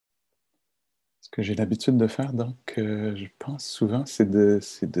Ce que j'ai l'habitude de faire, donc, je pense souvent, c'est de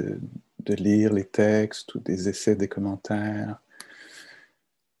lire les textes ou des essais, des commentaires.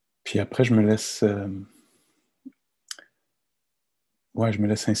 Puis après, ouais, je me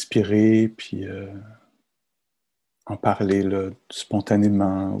laisse inspirer, puis en parler là,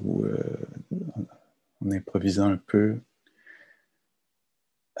 spontanément ou en improvisant un peu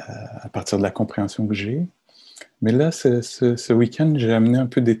à partir de la compréhension que j'ai. Mais là, ce week-end, j'ai amené un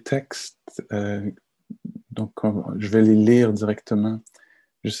peu des textes, donc je vais les lire directement.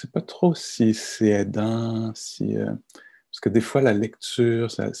 Je ne sais pas trop si c'est aidant, parce que des fois, la lecture,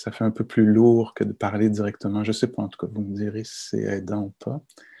 ça fait un peu plus lourd que de parler directement. Je ne sais pas, en tout cas, vous me direz si c'est aidant ou pas.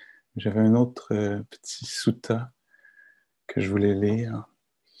 J'avais un autre petit sutta que je voulais lire.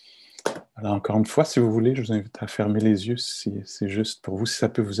 Alors, encore une fois, si vous voulez, je vous invite à fermer les yeux si c'est juste pour vous, si ça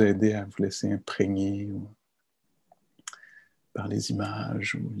peut vous aider à vous laisser imprégner par les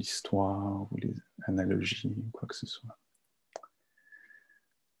images ou l'histoire ou les analogies ou quoi que ce soit.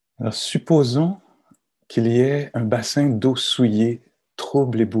 Alors, supposons qu'il y ait un bassin d'eau souillée,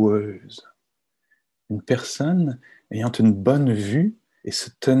 trouble et boueuse. Une personne ayant une bonne vue et se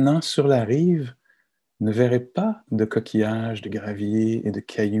tenant sur la rive ne verrait pas de coquillages, de graviers et de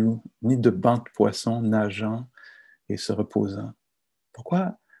cailloux, ni de bancs de poissons nageant et se reposant.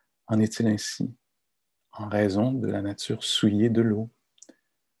 Pourquoi en est-il ainsi? En raison de la nature souillée de l'eau.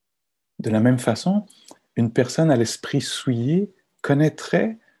 De la même façon, une personne à l'esprit souillé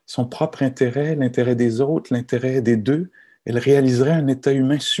connaîtrait son propre intérêt, l'intérêt des autres, l'intérêt des deux. Elle réaliserait un état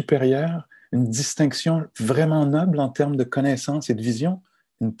humain supérieur, une distinction vraiment noble en termes de connaissance et de vision.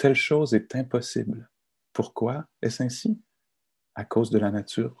 Une telle chose est impossible. Pourquoi est-ce ainsi? À cause de la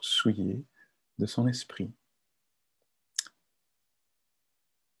nature souillée de son esprit.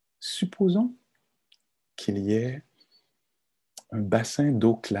 Supposons qu'il y ait un bassin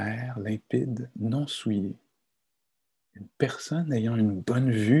d'eau claire, limpide, non souillé. Une personne ayant une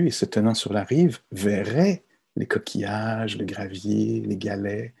bonne vue et se tenant sur la rive verrait les coquillages, le gravier, les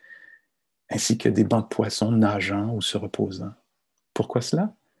galets, ainsi que des bancs de poissons nageant ou se reposant. Pourquoi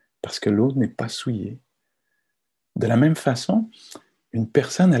cela? Parce que l'eau n'est pas souillée. De la même façon, une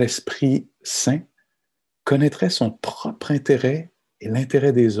personne à l'esprit sain connaîtrait son propre intérêt et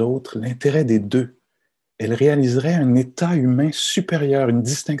l'intérêt des autres, l'intérêt des deux. Elle réaliserait un état humain supérieur, une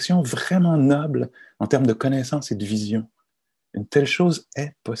distinction vraiment noble en termes de connaissance et de vision. Une telle chose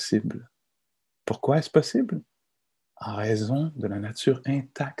est possible. Pourquoi est-ce possible? En raison de la nature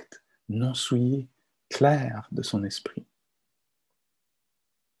intacte, non souillée, claire de son esprit.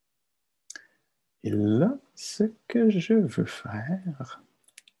 Et là, ce que je veux faire,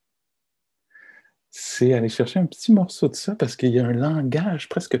 c'est aller chercher un petit morceau de ça parce qu'il y a un langage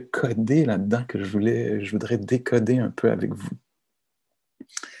presque codé là-dedans que je voudrais décoder un peu avec vous.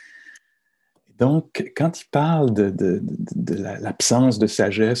 Donc, quand il parle de l'absence de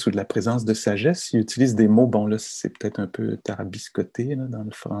sagesse ou de la présence de sagesse, il utilise des mots, bon là, c'est peut-être un peu tarabiscoté là, dans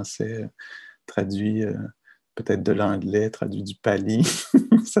le français, traduit peut-être de l'anglais, traduit du pali.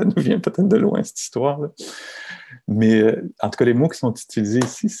 Ça nous vient peut-être de loin, cette histoire-là. Mais en tout cas, les mots qui sont utilisés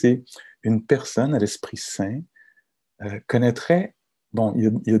ici, c'est une personne à l'esprit sain connaîtrait, bon,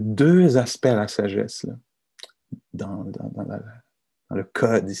 il y a deux aspects à la sagesse là, dans le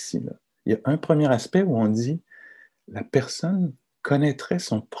code ici. Là. Il y a un premier aspect où on dit la personne connaîtrait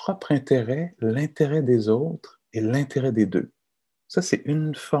son propre intérêt, l'intérêt des autres et l'intérêt des deux. Ça, c'est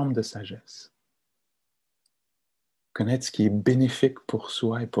une forme de sagesse. Connaître ce qui est bénéfique pour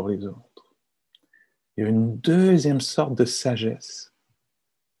soi et pour les autres. Il y a une deuxième sorte de sagesse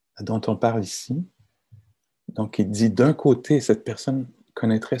dont on parle ici. Donc, il dit d'un côté, cette personne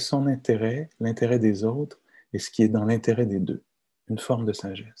connaîtrait son intérêt, l'intérêt des autres et ce qui est dans l'intérêt des deux. Une forme de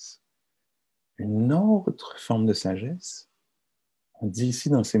sagesse. Une autre forme de sagesse, on dit ici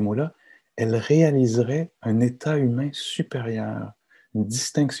dans ces mots-là, elle réaliserait un état humain supérieur, une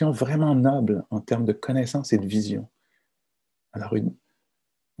distinction vraiment noble en termes de connaissance et de vision. Alors,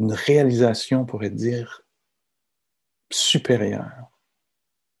 une réalisation, on pourrait dire, supérieure.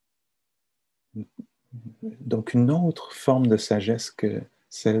 Donc, une autre forme de sagesse que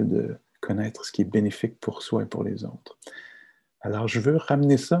celle de connaître ce qui est bénéfique pour soi et pour les autres. Alors, je veux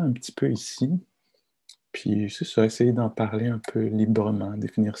ramener ça un petit peu ici, puis c'est ça, essayer d'en parler un peu librement,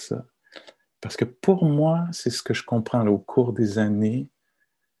 définir ça. Parce que pour moi, c'est ce que je comprends là, au cours des années,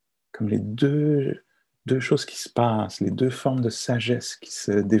 comme les deux choses qui se passent, les deux formes de sagesse qui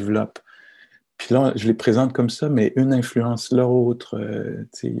se développent. Puis là, je les présente comme ça, mais une influence l'autre.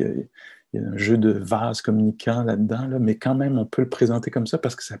 Il y a un jeu de vase communicant là-dedans, là, mais quand même, on peut le présenter comme ça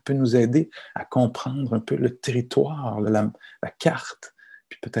parce que ça peut nous aider à comprendre un peu le territoire, la carte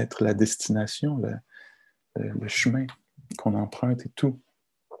puis peut-être la destination, le chemin qu'on emprunte et tout.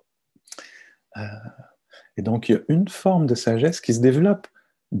 Et donc, il y a une forme de sagesse qui se développe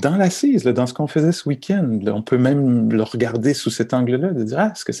dans l'assise, dans ce qu'on faisait ce week-end. On peut même le regarder sous cet angle-là, de dire,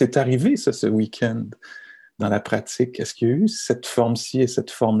 ah, est-ce que c'est arrivé ça ce week-end dans la pratique? Est-ce qu'il y a eu cette forme-ci et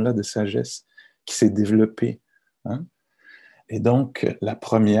cette forme-là de sagesse qui s'est développée? Hein? Et donc, la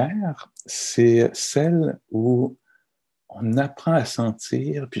première, c'est celle où on apprend à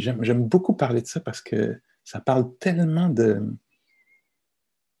sentir, puis j'aime beaucoup parler de ça parce que ça parle tellement de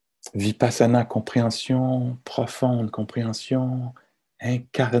vipassana, compréhension profonde, compréhension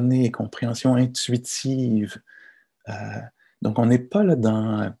incarnée, compréhension intuitive. Euh, donc, on n'est pas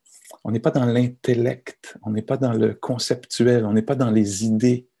là on n'est pas dans l'intellect, on n'est pas dans le conceptuel, on n'est pas dans les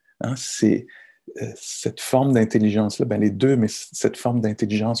idées. Hein, c'est cette forme d'intelligence-là, ben les deux, mais cette forme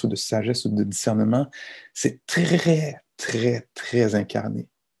d'intelligence ou de sagesse ou de discernement, c'est très, très, très incarné.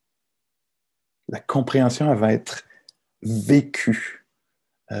 La compréhension, elle va être vécue.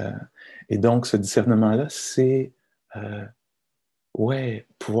 Et donc, ce discernement-là, c'est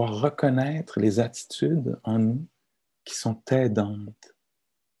pouvoir reconnaître les attitudes en nous qui sont aidantes,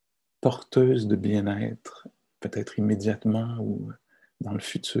 porteuses de bien-être, peut-être immédiatement ou dans le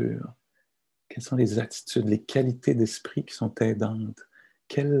futur. Quelles sont les attitudes, les qualités d'esprit qui sont aidantes?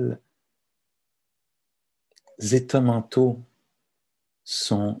 Quels états mentaux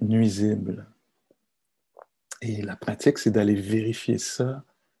sont nuisibles? Et la pratique, c'est d'aller vérifier ça,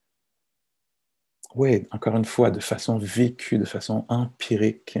 encore une fois, de façon vécue, de façon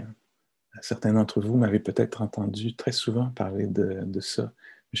empirique. Certains d'entre vous m'avez peut-être entendu très souvent parler de ça.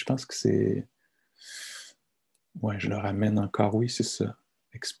 Mais je pense que c'est... je le ramène encore, oui, c'est ça.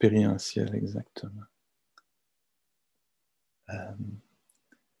 Expérientiel, exactement.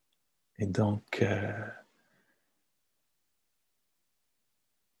 Et donc...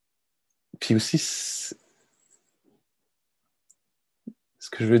 puis aussi, ce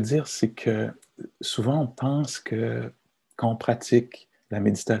que je veux dire, c'est que souvent on pense que quand on pratique la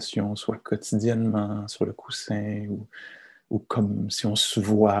méditation, soit quotidiennement, sur le coussin, ou comme si on se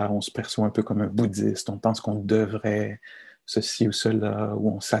voit, on se perçoit un peu comme un bouddhiste, on pense qu'on devrait ceci ou cela, ou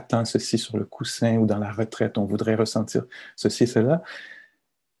on s'attend ceci sur le coussin, ou dans la retraite, on voudrait ressentir ceci et cela.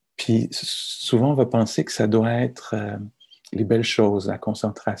 Puis souvent, on va penser que ça doit être les belles choses, la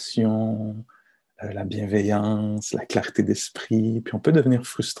concentration, la bienveillance, la clarté d'esprit. Puis on peut devenir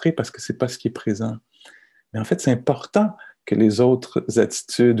frustré parce que c'est pas ce qui est présent. Mais en fait, c'est important que les autres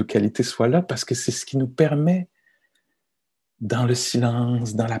attitudes ou qualités soient là parce que c'est ce qui nous permet, dans le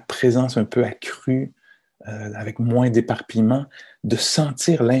silence, dans la présence un peu accrue, avec moins d'éparpillement, de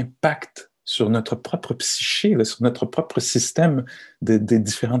sentir l'impact sur notre propre psyché, là, sur notre propre système des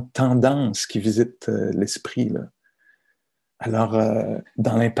différentes tendances qui visitent l'esprit. Là. Alors,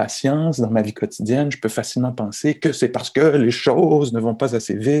 dans l'impatience, dans ma vie quotidienne, je peux facilement penser que c'est parce que les choses ne vont pas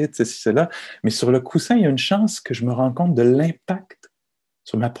assez vite, ceci, cela. Mais sur le coussin, il y a une chance que je me rende compte de l'impact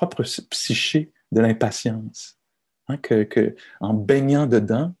sur ma propre psyché de l'impatience. Hein, en baignant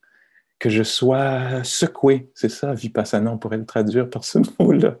dedans, que je sois secoué, c'est ça, vipassana, on pourrait le traduire par ce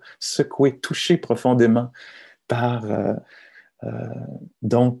mot-là, secoué, touché profondément par,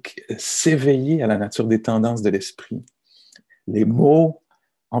 donc, s'éveiller à la nature des tendances de l'esprit. Les mots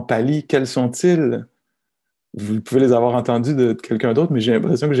en pali, quels sont-ils? Vous pouvez les avoir entendus de quelqu'un d'autre, mais j'ai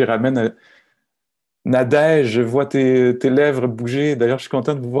l'impression que j'y ramène à Nadège, je vois tes lèvres bouger. D'ailleurs, je suis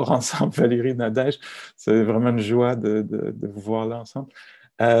content de vous voir ensemble, Valérie, Nadège. C'est vraiment une joie de vous voir là ensemble.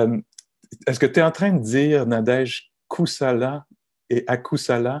 Euh, Est-ce que tu es en train de dire, Nadège, Kusala et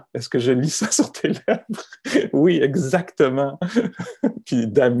Akusala? Est-ce que je lis ça sur tes lèvres? Oui, exactement. Puis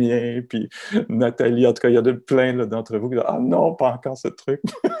Damien, puis Nathalie, en tout cas, il y a de plein d'entre vous qui disent, ah non, pas encore ce truc.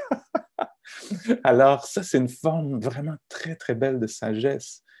 Alors, ça, c'est une forme vraiment très, très belle de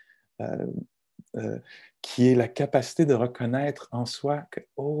sagesse. Euh, qui est la capacité de reconnaître en soi que,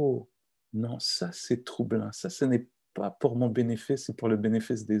 oh, non, ça c'est troublant, ça ce n'est pas pour mon bénéfice, c'est pour le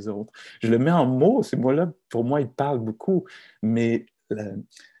bénéfice des autres. Je le mets en mots, ces mots-là, pour moi, ils parlent beaucoup, mais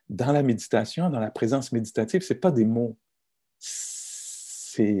dans la méditation, dans la présence méditative, ce n'est pas des mots,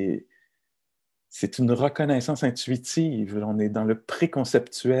 c'est une reconnaissance intuitive, on est dans le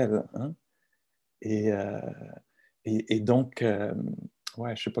préconceptuel, hein? Et, donc, je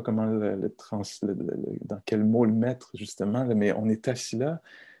ne sais pas comment dans quel mot le mettre, justement, là, mais on est assis là,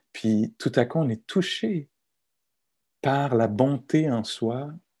 puis tout à coup, on est touché par la bonté en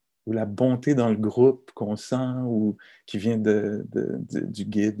soi, ou la bonté dans le groupe qu'on sent, ou qui vient du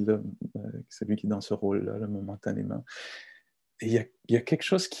guide, là, celui qui est dans ce rôle-là, là, momentanément. Et il y a quelque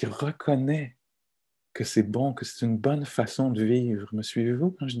chose qui reconnaît que c'est bon, que c'est une bonne façon de vivre. Me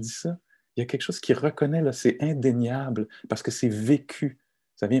suivez-vous quand je dis ça? Il y a quelque chose qui reconnaît, là, c'est indéniable, parce que c'est vécu.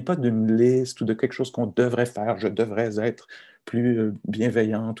 Ça ne vient pas d'une liste ou de quelque chose qu'on devrait faire. Je devrais être plus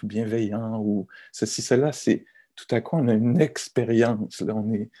bienveillante ou bienveillant ou ceci, cela. C'est tout à coup, on a une expérience. Là,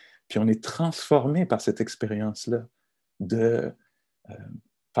 puis on est transformé par cette expérience-là de euh,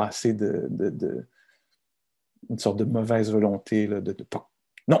 passer de une sorte de mauvaise volonté, là,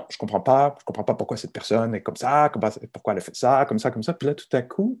 non, je ne comprends pas pourquoi cette personne est comme ça, pourquoi elle a fait ça, comme ça, comme ça. Puis là, tout à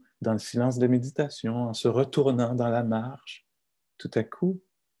coup, dans le silence de méditation, en se retournant dans la marche, tout à coup,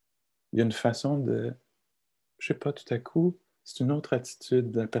 il y a une façon de, je sais pas, tout à coup, c'est une autre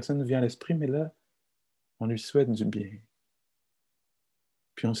attitude. La personne nous vient à l'esprit, mais là, on lui souhaite du bien.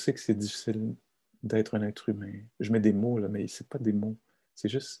 Puis on sait que c'est difficile d'être un être humain. Je mets des mots, là, mais c'est pas des mots. C'est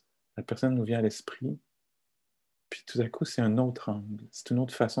juste, la personne nous vient à l'esprit, puis tout à coup, c'est un autre angle. C'est une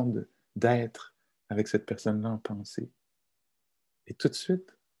autre façon d'être avec cette personne-là en pensée. Et tout de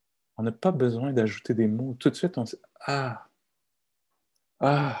suite, on n'a pas besoin d'ajouter des mots. Tout de suite, on se dit, ah,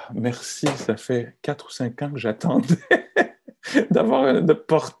 ah, merci, ça fait 4 ou 5 ans que j'attendais de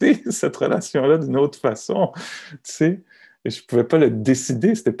porter cette relation-là d'une autre façon. Tu sais, et je ne pouvais pas le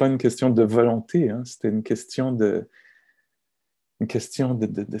décider, ce n'était pas une question de volonté, hein, c'était une question de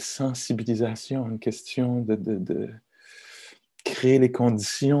sensibilisation, une question de créer les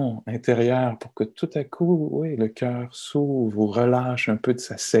conditions intérieures pour que tout à coup, oui, le cœur s'ouvre ou relâche un peu de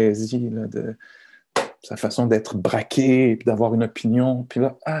sa saisie, là, de sa façon d'être braqué, puis d'avoir une opinion. Puis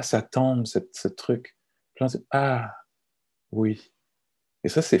là, ah, ça tombe, ce truc. Puis là, on dit, ah, oui. Et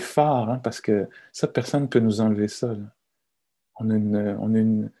ça, c'est fort, hein, parce que ça, personne ne peut nous enlever ça. Là. On a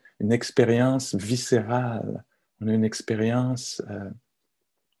une expérience viscérale. On a une expérience...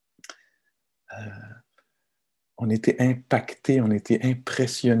 on était impacté, on était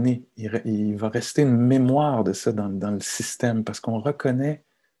impressionné. Il va rester une mémoire de ça dans le système parce qu'on reconnaît,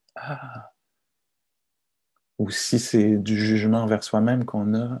 ah, ou si c'est du jugement envers soi-même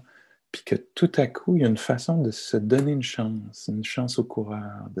qu'on a, puis que tout à coup, il y a une façon de se donner une chance au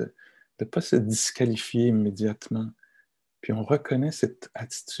coureur, de ne pas se disqualifier immédiatement. Puis on reconnaît cette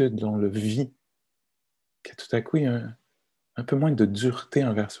attitude, on le vit, que tout à coup, il y a un peu moins de dureté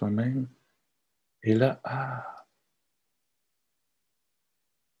envers soi-même. Et là, ah,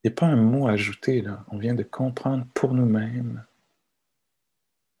 il n'y a pas un mot à ajouter, là. On vient de comprendre pour nous-mêmes.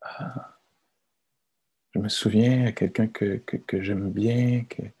 Ah, je me souviens à quelqu'un que j'aime bien,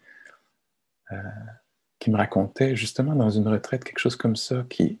 euh, qui me racontait justement dans une retraite quelque chose comme ça,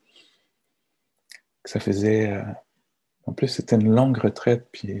 que ça faisait... en plus, c'était une longue retraite,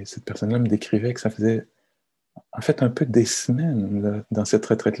 puis cette personne-là me décrivait que ça faisait en fait un peu des semaines là, dans cette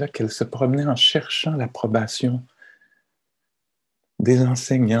retraite-là qu'elle se promenait en cherchant l'approbation des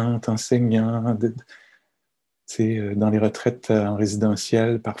enseignantes, enseignants. Dans les retraites en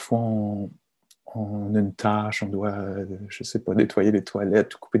résidentiel, parfois on a une tâche, on doit, je ne sais pas, nettoyer les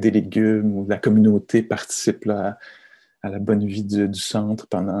toilettes ou couper des légumes, ou la communauté participe là, à la bonne vie du centre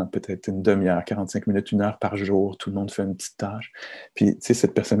pendant peut-être une demi-heure, 45 minutes, 1 heure par jour. Tout le monde fait une petite tâche. Puis, tu sais,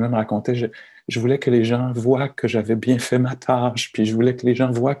 cette personne-là me racontait, je voulais que les gens voient que j'avais bien fait ma tâche, puis je voulais que les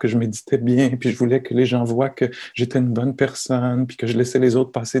gens voient que je méditais bien, puis je voulais que les gens voient que j'étais une bonne personne, puis que je laissais les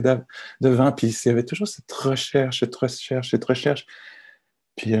autres passer devant. Puis il y avait toujours cette recherche, cette recherche, cette recherche.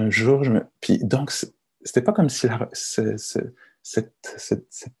 Puis un jour, puis donc, c'était pas comme si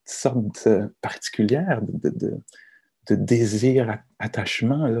cette sorte particulière de désir,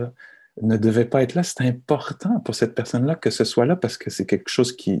 attachement, là, ne devait pas être là. C'est important pour cette personne-là que ce soit là parce que c'est quelque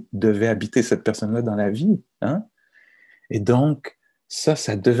chose qui devait habiter cette personne-là dans la vie. Hein? Et donc, ça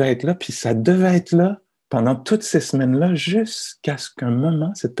devait être là, puis ça devait être là pendant toutes ces semaines-là jusqu'à ce qu'un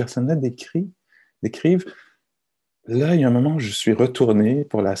moment, cette personne-là décrive, là, il y a un moment où je suis retourné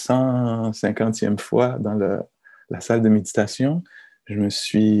pour la 150e fois dans la salle de méditation. Je me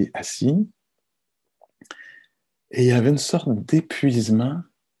suis assis et il y avait une sorte d'épuisement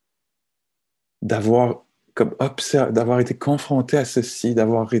d'avoir comme d'avoir été confronté à ceci,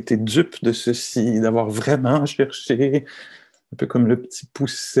 d'avoir été dupe de ceci, d'avoir vraiment cherché, un peu comme le petit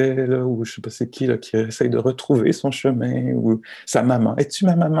pousset, là, ou je sais pas c'est qui, là, qui essaye de retrouver son chemin, ou sa maman. Es-tu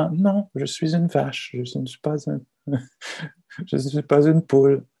ma maman? Non, je suis une vache, je ne suis pas je ne suis pas une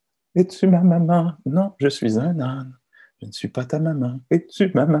poule. Es-tu ma maman? Non, je suis un âne. Je ne suis pas ta maman.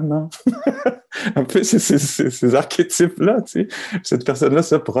 Es-tu ma maman? Un peu ces archétypes-là, tu sais. Cette personne-là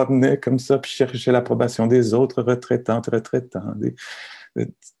se promenait comme ça, puis cherchait l'approbation des autres retraitants. Tu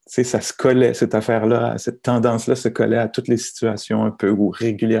sais, ça se collait, cette affaire-là, cette tendance-là se collait à toutes les situations un peu, ou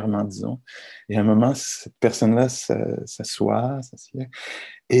régulièrement, disons. Et à un moment, cette personne-là s'assoit, s'assied,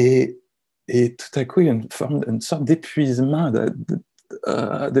 et Et tout à coup, il y a une sorte d'épuisement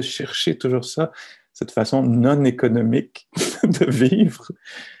de chercher toujours ça, cette façon non économique de vivre.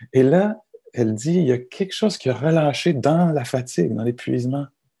 Et là, elle dit, il y a quelque chose qui a relâché dans la fatigue, dans l'épuisement.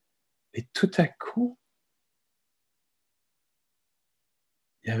 Et tout à coup,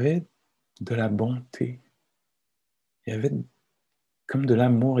 il y avait de la bonté, il y avait comme de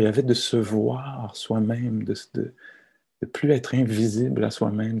l'amour, il y avait de se voir soi-même, de plus être invisible à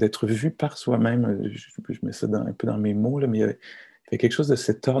soi-même, d'être vu par soi-même. Je mets ça un peu dans mes mots, là, mais il y avait quelque chose de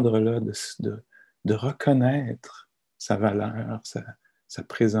cet ordre-là, de reconnaître sa valeur, sa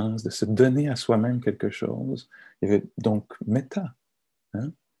présence, de se donner à soi-même quelque chose. Il y avait donc méta.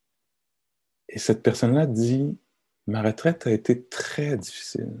 Hein? Et cette personne-là dit, ma retraite a été très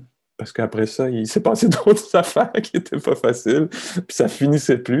difficile. Parce qu'après ça, il s'est passé d'autres affaires qui n'étaient pas faciles. Puis ça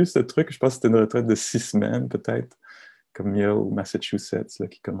finissait plus, ce truc. Je pense que c'était une retraite de 6 semaines, peut-être, comme il y a au Massachusetts, là,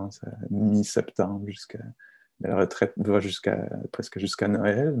 qui commence à mi-septembre jusqu'à. La retraite va presque jusqu'à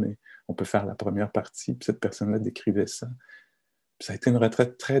Noël, mais on peut faire la première partie. Puis cette personne-là décrivait ça. Puis ça a été une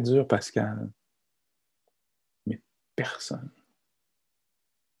retraite très dure, Pascal. Mais personne,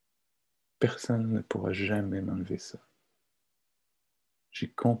 personne ne pourra jamais m'enlever ça. J'ai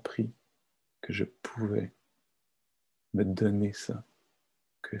compris que je pouvais me donner ça,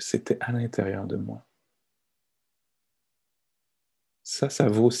 que c'était à l'intérieur de moi. Ça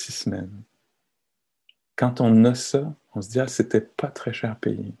vaut 6 semaines. Quand on a ça, on se dit, ah, c'était pas très cher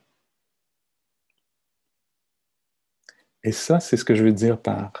payé. Et ça, c'est ce que je veux dire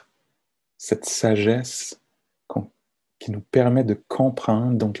par cette sagesse qui nous permet de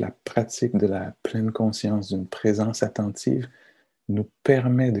comprendre, donc la pratique de la pleine conscience, d'une présence attentive, nous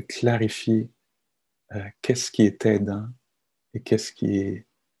permet de clarifier qu'est-ce qui est aidant et qu'est-ce qui est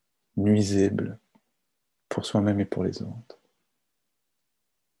nuisible pour soi-même et pour les autres.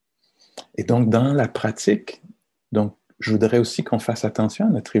 Et donc, dans la pratique, donc, je voudrais aussi qu'on fasse attention à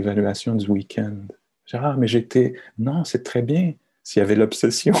notre évaluation du week-end. Gérard, mais j'étais... Non, c'est très bien s'il y avait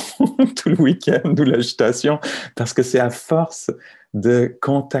l'obsession tout le week-end ou l'agitation, parce que c'est à force de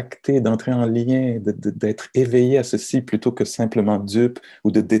contacter, d'entrer en lien, d'être éveillé à ceci plutôt que simplement dupe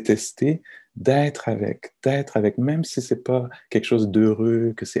ou de détester, d'être avec, même si c'est pas quelque chose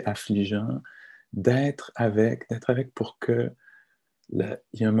d'heureux, que c'est affligeant, d'être avec pour que il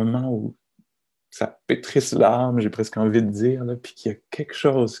y a un moment où ça pétrisse l'âme, j'ai presque envie de dire, là, puis qu'il y a quelque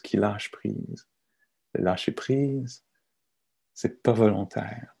chose qui lâche prise. Le lâcher prise, c'est pas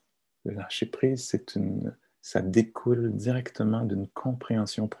volontaire. Le lâcher prise, ça découle directement d'une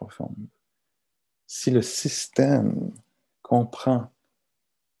compréhension profonde. Si le système comprend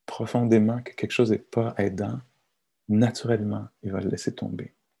profondément que quelque chose n'est pas aidant, naturellement, il va le laisser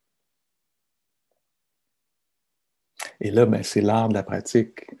tomber. Et là, ben, c'est l'art de la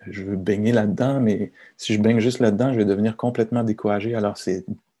pratique. Je veux baigner là-dedans, mais si je baigne juste là-dedans, je vais devenir complètement découragé. Alors, c'est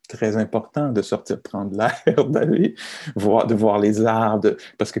très important de sortir prendre l'air, d'aller de voir les arbres.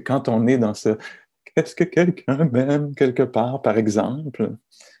 Parce que quand on est dans ce qu'est-ce que quelqu'un m'aime quelque part, par exemple,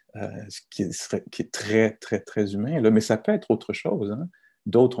 qui est très, très, très humain, là, mais ça peut être autre chose. Hein.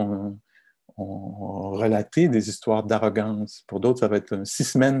 D'autres ont relaté des histoires d'arrogance. Pour d'autres, ça va être 6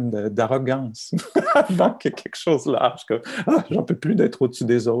 semaines d'arrogance avant que quelque chose lâche. Comme, ah, j'en peux plus d'être au-dessus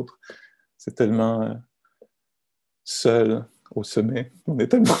des autres. C'est tellement seul au sommet. On est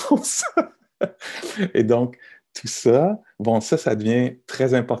tellement seul. Et donc, tout ça, bon, ça devient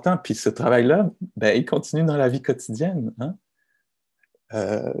très important. Puis ce travail-là, ben, il continue dans la vie quotidienne. Hein?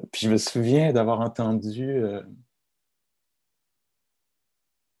 Puis je me souviens d'avoir entendu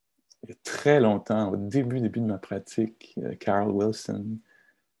il y a très longtemps, au début de ma pratique, Carol Wilson,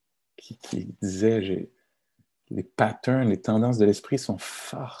 qui disait les patterns, les tendances de l'esprit sont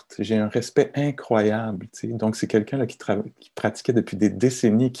fortes. J'ai un respect incroyable. Tu sais. Donc, c'est quelqu'un là, qui pratiquait depuis des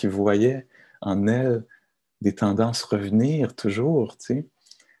décennies, qui voyait en elle des tendances revenir toujours. Tu sais.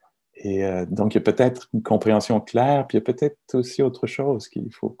 Et donc, il y a peut-être une compréhension claire, puis il y a peut-être aussi autre chose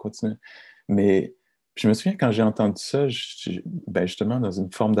qu'il faut continuer. Mais je me souviens quand j'ai entendu ça, ben justement, dans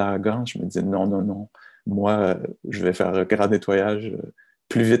une forme d'arrogance, je me disais non, non, non, moi, je vais faire un grand nettoyage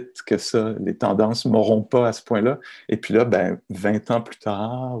plus vite que ça. Les tendances ne m'auront pas à ce point-là. Et puis là, ben, 20 ans plus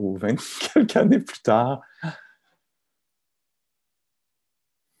tard ou 20 quelques années plus tard,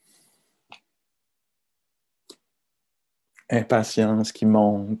 impatience qui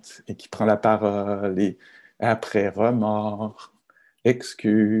monte et qui prend la parole, et après remords,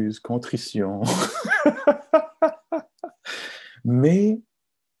 excuses, contrition. Mais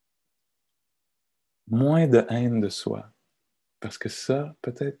moins de haine de soi. Parce que ça,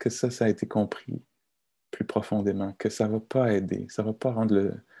 peut-être que ça a été compris plus profondément, que ça ne va pas aider, ça ne va pas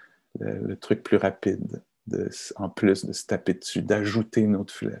rendre le truc plus rapide, en plus de se taper dessus, d'ajouter une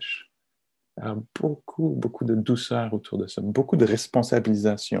autre flèche. Alors, beaucoup de douceur autour de ça, beaucoup de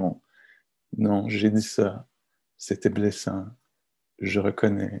responsabilisation. Non, j'ai dit ça, c'était blessant, je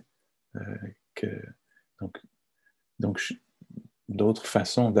reconnais que... Donc, donc d'autres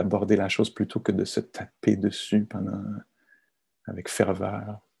façons d'aborder la chose plutôt que de se taper dessus avec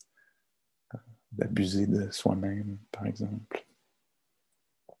ferveur, d'abuser de soi-même, par exemple.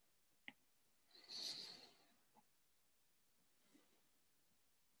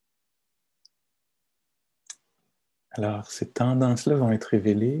 Alors, ces tendances-là vont être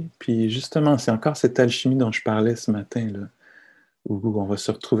révélées, puis justement, c'est encore cette alchimie dont je parlais ce matin, là, où on va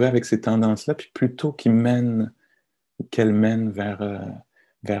se retrouver avec ces tendances-là, puis plutôt qu'elles mènent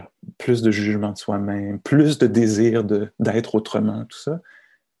vers plus de jugement de soi-même, plus de désir d'être autrement, tout ça,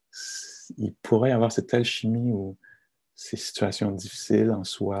 il pourrait y avoir cette alchimie où ces situations difficiles en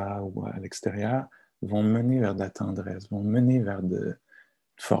soi ou à l'extérieur vont mener vers de la tendresse, vont mener vers de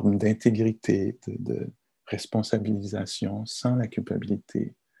formes d'intégrité, de responsabilisation sans la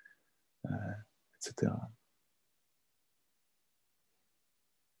culpabilité, etc.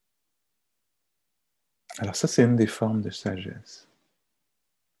 Alors ça, c'est une des formes de sagesse.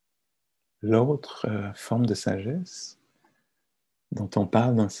 L'autre forme de sagesse dont on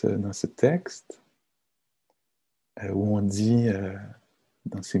parle dans ce texte, où on dit,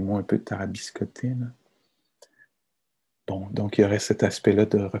 dans ces mots un peu tarabiscotés, là, bon, donc il y aurait cet aspect-là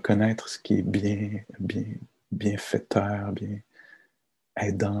de reconnaître ce qui est bienfaiteur, bien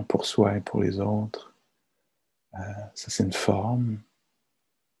aidant pour soi et pour les autres. Ça, c'est une forme.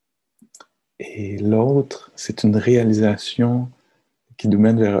 Et l'autre, c'est une réalisation qui nous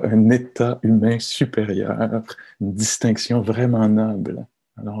mène vers un état humain supérieur, une distinction vraiment noble.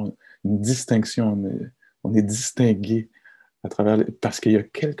 Alors, une distinction, on est distingué à travers, parce qu'il y a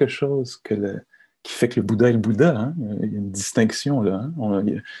quelque chose qui fait que le Bouddha est le Bouddha. Hein? Il y a une distinction là. Hein?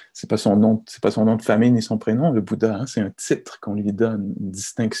 C'est pas son nom de famille ni son prénom, le Bouddha. Hein? C'est un titre qu'on lui donne, une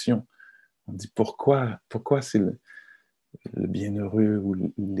distinction. On dit pourquoi c'est le bienheureux ou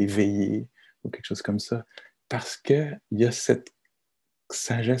l'éveillé ou quelque chose comme ça. Parce qu'il y a cette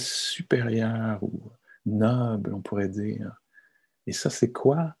sagesse supérieure ou noble, on pourrait dire. Et ça, c'est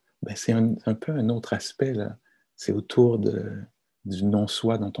quoi? Ben, c'est un peu un autre aspect, là. C'est autour du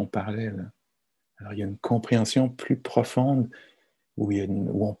non-soi dont on parlait, là. Alors, il y a une compréhension plus profonde où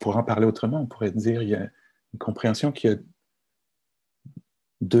on pourrait en parler autrement. On pourrait dire il y a une compréhension qu'il y a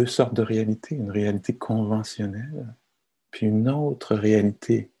deux sortes de réalités. Une réalité conventionnelle, puis une autre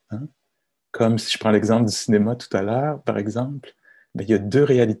réalité. Hein? Comme si je prends l'exemple du cinéma tout à l'heure, par exemple, ben, il y a deux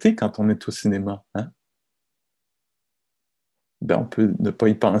réalités quand on est au cinéma. Hein? Ben, on peut ne pas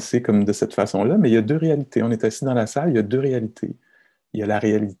y penser comme de cette façon-là, mais il y a deux réalités. On est assis dans la salle, il y a deux réalités. Il y a la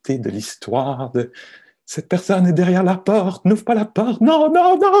réalité de l'histoire, de cette personne est derrière la porte, n'ouvre pas la porte, non,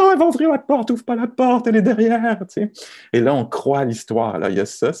 non, non, elle va ouvrir la porte, ouvre pas la porte, elle est derrière. Tu sais. Et là, on croit à l'histoire. Là, il y a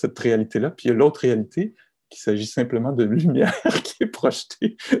ça, cette réalité-là, puis il y a l'autre réalité, qu'il s'agit simplement de lumière qui est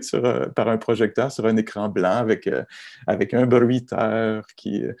projetée par un projecteur sur un écran blanc avec un bruiteur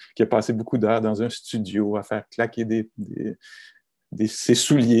qui a passé beaucoup d'heures dans un studio à faire claquer ses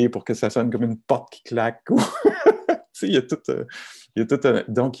souliers pour que ça sonne comme une porte qui claque. Il y a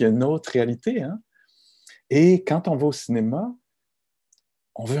donc, il y a une autre réalité. Hein? Et quand on va au cinéma,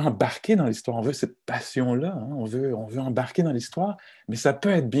 on veut embarquer dans l'histoire, on veut cette passion-là, hein? On veut embarquer dans l'histoire, mais ça peut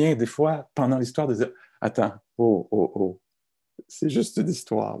être bien, des fois, pendant l'histoire, de dire « Attends, oh, c'est juste une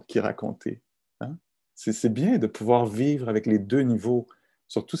histoire qui est racontée. Hein? » C'est bien de pouvoir vivre avec les deux niveaux,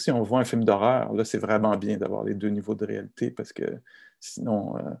 surtout si on voit un film d'horreur. Là, c'est vraiment bien d'avoir les deux niveaux de réalité, parce que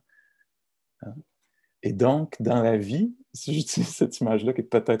sinon... hein? Et donc, dans la vie, si j'utilise cette image-là qui est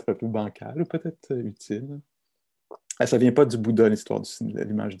peut-être un peu bancale ou peut-être utile, ça ne vient pas du Bouddha,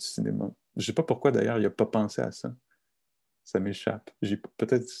 l'image du cinéma. Je ne sais pas pourquoi, d'ailleurs, il n'a pas pensé à ça. Ça m'échappe.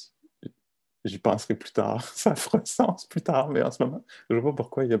 Peut-être j'y penserai plus tard. Ça fera sens plus tard, mais en ce moment, je ne sais pas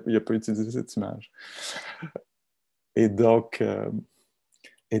pourquoi il n'a pas utilisé cette image. Et donc,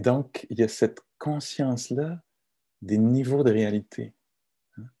 il y a cette conscience-là des niveaux de réalité.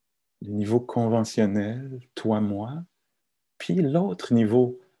 Hein? Les niveaux conventionnels, toi, moi, puis l'autre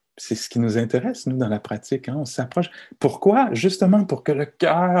niveau, c'est ce qui nous intéresse, nous, dans la pratique. Hein? On s'approche. Pourquoi? Justement pour que le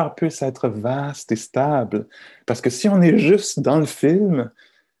cœur puisse être vaste et stable. Parce que si on est juste dans le film,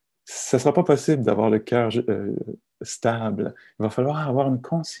 ce ne sera pas possible d'avoir le cœur stable. Il va falloir avoir une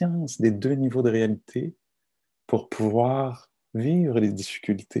conscience des deux niveaux de réalité pour pouvoir vivre les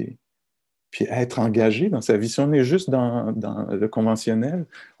difficultés, puis être engagé dans sa vie. Si on est juste dans le conventionnel,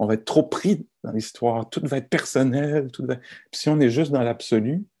 on va être trop pris dans l'histoire, tout va être personnel. Puis si on est juste dans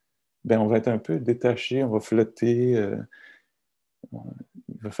l'absolu, ben, on va être un peu détaché, on va flotter.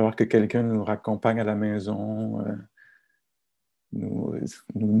 Il va falloir que quelqu'un nous raccompagne à la maison, nous,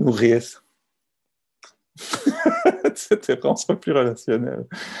 nous nourrisse, etc. On sera plus relationnel.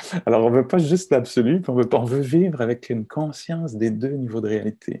 Alors, on ne veut pas juste l'absolu, on veut vivre avec une conscience des deux niveaux de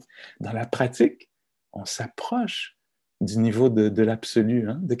réalité. Dans la pratique, on s'approche du niveau de l'absolu.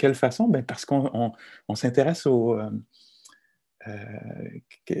 Hein? De quelle façon? Ben parce qu'on s'intéresse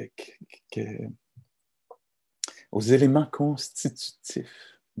que, que, aux éléments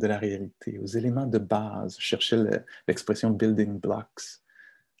constitutifs de la réalité, aux éléments de base. Je cherchais l'expression building blocks.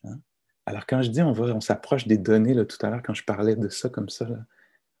 Hein? Alors, quand je dis on s'approche des données, là, tout à l'heure, quand je parlais de ça comme ça, là,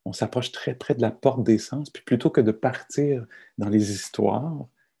 on s'approche très près de la porte des sens, puis plutôt que de partir dans les histoires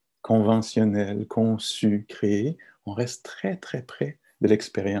conventionnelles, conçues, créées, on reste très, très près de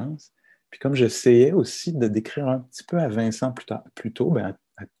l'expérience. Puis comme j'essayais aussi de décrire un petit peu à Vincent plus tôt, ben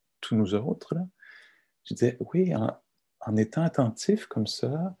à tous nous autres, là, je disais, oui, en étant attentif comme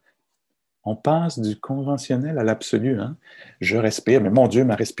ça, on passe du conventionnel à l'absolu. Hein? Je respire, mais mon Dieu,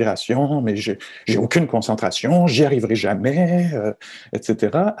 ma respiration, mais j'ai aucune concentration, j'y arriverai jamais,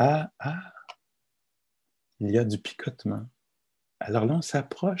 etc. Il y a du picotement. Alors là, on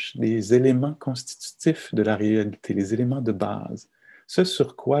s'approche des éléments constitutifs de la réalité, les éléments de base. Ce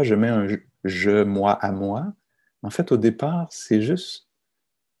sur quoi je mets un je, moi, à moi, en fait, au départ, c'est juste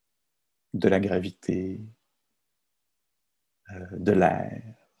de la gravité, de l'air,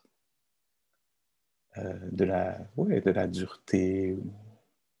 de la dureté,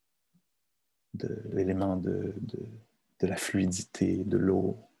 de l'élément de la fluidité, de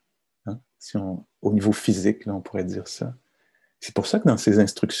l'eau. Hein? Au niveau physique, là, on pourrait dire ça. C'est pour ça que dans ces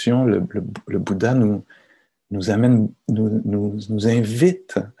instructions, le Bouddha nous amène, nous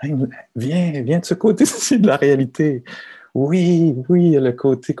invite. Hein, viens de ce côté-ci de la réalité. Oui, oui, le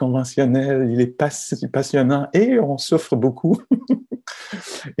côté conventionnel, il est passionnant et on souffre beaucoup.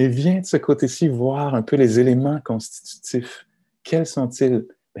 Et viens de ce côté-ci voir un peu les éléments constitutifs. Quels sont-ils?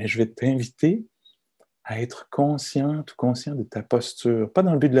 Ben, je vais t'inviter à être consciente ou conscient de ta posture, pas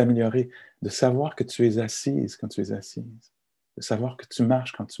dans le but de l'améliorer, de savoir que tu es assise quand tu es assise, de savoir que tu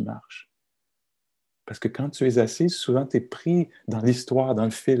marches quand tu marches. Parce que quand tu es assise, souvent tu es pris dans l'histoire, dans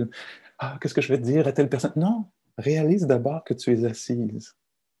le film. Ah, qu'est-ce que je vais te dire à telle personne? Non, réalise d'abord que tu es assise.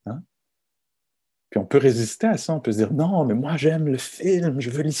 Hein? Puis on peut résister à ça, on peut se dire, non, mais moi j'aime le film, je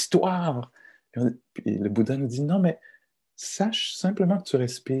veux l'histoire. Puis le Bouddha nous dit, non, mais sache simplement que tu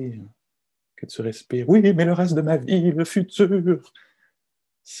respires. Que tu respires. Oui, mais le reste de ma vie, le futur.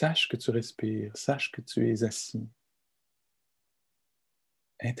 Sache que tu respires, sache que tu es assis.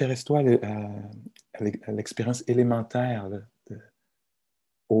 Intéresse-toi à l'expérience élémentaire de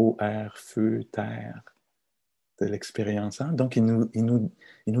eau, air, feu, terre, de l'expérience. Hein? Donc, il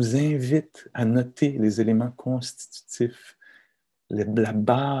nous invite à noter les éléments constitutifs, la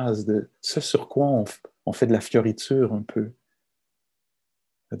base de ce sur quoi on fait de la fioriture un peu.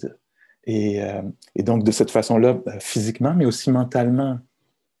 Et, et donc, de cette façon-là, physiquement, mais aussi mentalement,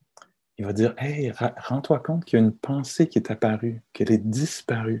 il va dire, hey, rends-toi compte qu'il y a une pensée qui est apparue, qu'elle est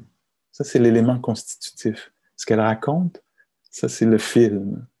disparue. Ça, c'est l'élément constitutif. Ce qu'elle raconte, ça, c'est le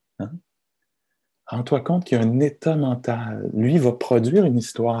film. Hein? Rends-toi compte qu'il y a un état mental. Lui va produire une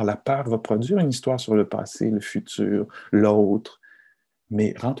histoire. La peur va produire une histoire sur le passé, le futur, l'autre.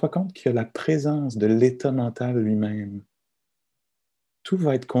 Mais rends-toi compte qu'il y a la présence de l'état mental lui-même. Tout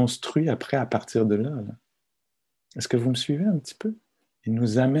va être construit après à partir de là. Est-ce que vous me suivez un petit peu? Il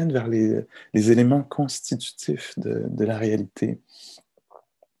nous amène vers les éléments constitutifs de la réalité.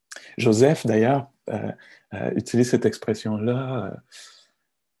 Joseph, d'ailleurs, utilise cette expression-là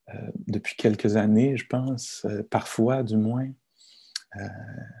depuis quelques années, je pense, parfois du moins.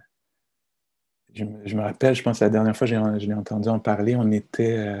 Je me rappelle, je pense, la dernière fois que je l'ai entendu en parler, on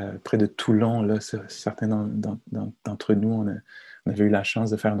était près de Toulon. Là, certains d'entre nous, on avait eu la chance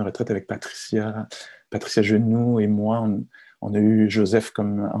de faire une retraite avec Patricia Genoux et moi. On a eu Joseph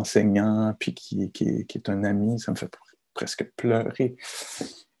comme enseignant, puis qui est un ami. Ça me fait presque pleurer.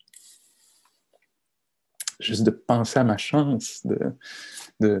 Juste de penser à ma chance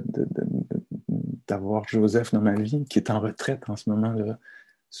d'avoir Joseph dans ma vie, qui est en retraite en ce moment-là.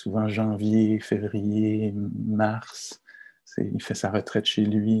 Souvent janvier, février, mars. Il fait sa retraite chez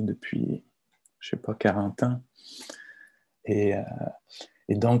lui depuis, je ne sais pas, 40 ans. Et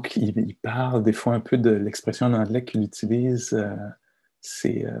donc, il parle des fois un peu de l'expression en anglais qu'il utilise,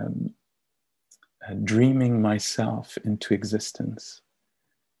 c'est dreaming myself into existence.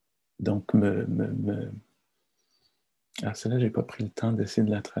 Donc, celle-là, je n'ai pas pris le temps d'essayer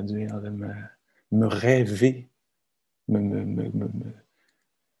de la traduire, me rêver,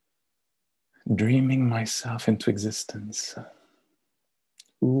 Dreaming myself into existence.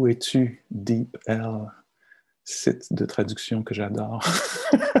 Où es-tu, Deep L? Site de traduction que j'adore.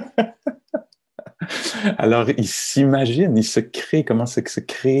 Alors, il s'imagine, il se crée, comment c'est que se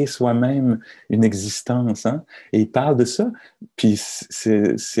créer soi-même une existence, hein? Et il parle de ça, puis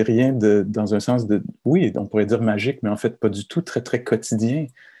c'est rien de, dans un sens de, oui, on pourrait dire magique, mais en fait pas du tout, très, très quotidien.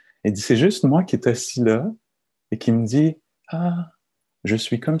 Il dit, c'est juste moi qui est assis là et qui me dit, ah, je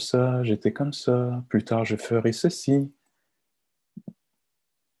suis comme ça, j'étais comme ça, plus tard je ferai ceci.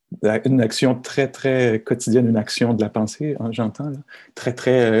 Une action très, très quotidienne, une action de la pensée, hein, j'entends, là, très,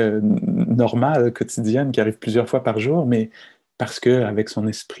 très normale, quotidienne, qui arrive plusieurs fois par jour, mais parce qu'avec son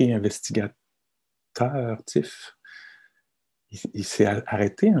esprit investigateur, Tiff, il s'est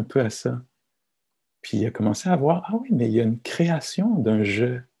arrêté un peu à ça. Puis il a commencé à voir, ah oui, mais il y a une création d'un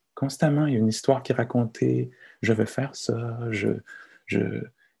jeu. Constamment, il y a une histoire qui est racontée, je vais faire ça, je...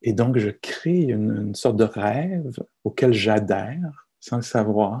 Et donc je crée une sorte de rêve auquel j'adhère sans le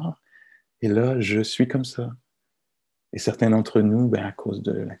savoir. Et là, je suis comme ça. Et certains d'entre nous, ben, à cause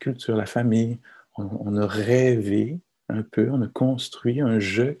de la culture, la famille, on a rêvé un peu, on a construit un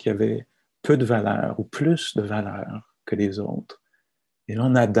jeu qui avait peu de valeur ou plus de valeur que les autres. Et là,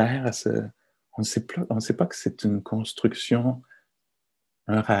 on adhère à ce... On ne sait pas que c'est une construction,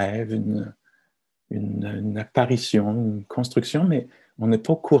 un rêve, une apparition, une construction, mais on n'est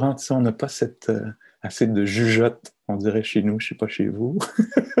pas au courant de ça. On n'a pas cette, assez de jugeote, on dirait chez nous, je ne sais pas chez vous.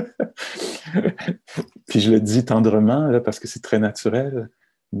 Puis je le dis tendrement, là, parce que c'est très naturel,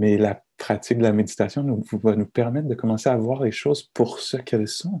 mais la pratique de la méditation va nous permettre de commencer à voir les choses pour ce qu'elles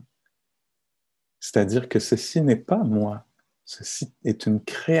sont. C'est-à-dire que ceci n'est pas moi. Ceci est une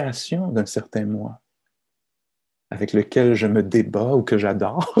création d'un certain moi, avec lequel je me débat ou que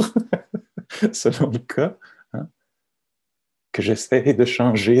j'adore, selon le cas, hein, que j'essaie de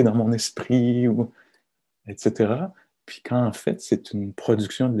changer dans mon esprit, ou, etc. Puis quand en fait, c'est une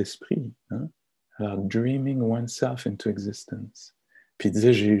production de l'esprit. Hein? Alors, dreaming oneself into existence. Puis il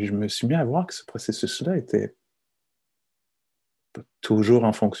disait, je me suis mis à voir que ce processus-là était pas toujours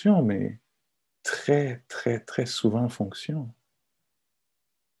en fonction, mais très, très, très souvent en fonction.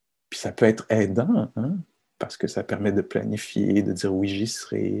 Puis ça peut être aidant, hein, parce que ça permet de planifier, de dire oui, j'y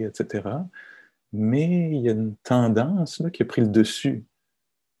serai, etc. Mais il y a une tendance là, qui a pris le dessus.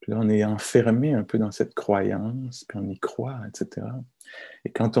 Puis là, on est enfermé un peu dans cette croyance, puis on y croit, etc.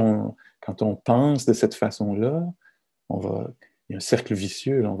 Et quand on pense de cette façon-là, il y a un cercle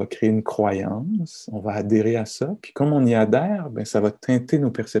vicieux, là, on va créer une croyance, on va adhérer à ça, puis comme on y adhère, ben, ça va teinter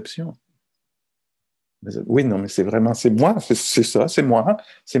nos perceptions. Oui, non, mais c'est vraiment, c'est moi, c'est ça, c'est moi,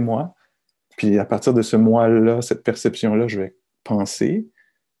 c'est moi. Puis à partir de ce moi-là, cette perception-là, je vais penser.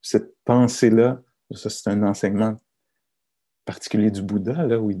 Cette pensée-là, ça c'est un enseignement particulier du Bouddha,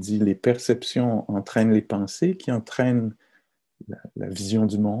 là, où il dit les perceptions entraînent les pensées, qui entraînent la vision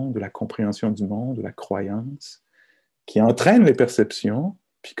du monde, la compréhension du monde, la croyance, qui entraînent les perceptions.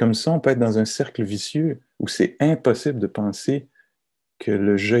 Puis comme ça, on peut être dans un cercle vicieux où c'est impossible de penser que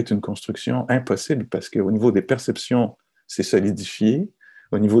le jeu est une construction. Impossible, parce qu'au niveau des perceptions, c'est solidifié.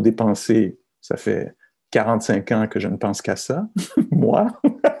 Au niveau des pensées, ça fait 45 ans que je ne pense qu'à ça, moi.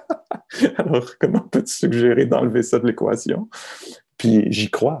 Alors, comment peux-tu suggérer d'enlever ça de l'équation? Puis j'y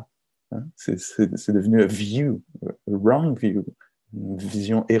crois. Hein? C'est devenu un view, a wrong view, une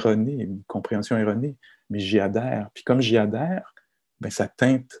vision erronée, une compréhension erronée. Mais j'y adhère. Puis comme j'y adhère, ben, ça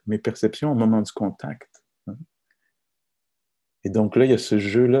teinte mes perceptions au moment du contact. Hein? Et donc là, il y a ce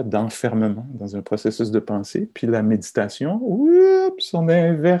jeu-là d'enfermement dans un processus de pensée. Puis la méditation, oups, on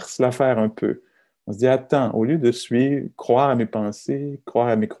inverse l'affaire un peu. On se dit, attends, au lieu de suivre, croire à mes pensées, croire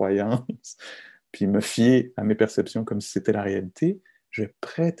à mes croyances, puis me fier à mes perceptions comme si c'était la réalité, je vais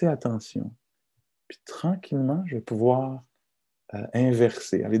prêter attention. Puis tranquillement, je vais pouvoir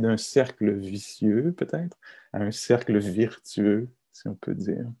inverser, aller d'un cercle vicieux peut-être à un cercle vertueux, si on peut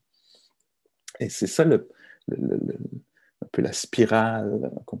dire. Et c'est ça un peu la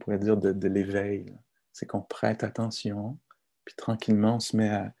spirale qu'on pourrait dire de l'éveil. C'est qu'on prête attention, puis tranquillement on se met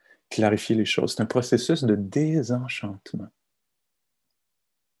à clarifier les choses. C'est un processus de désenchantement.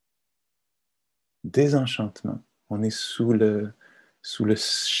 Désenchantement. On est sous le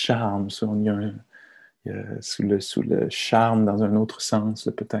charme, sous le charme dans un autre sens,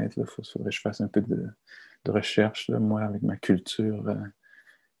 peut-être. Il faudrait que je fasse un peu de recherche, là, moi, avec ma culture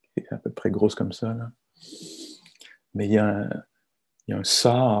qui est à peu près grosse comme ça. Là. Mais il y a un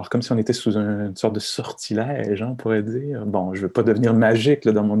sort, comme si on était sous une sorte de sortilège, hein, on pourrait dire. Bon, je ne veux pas devenir magique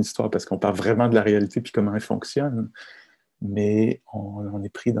là, dans mon histoire parce qu'on parle vraiment de la réalité puis comment elle fonctionne, mais on est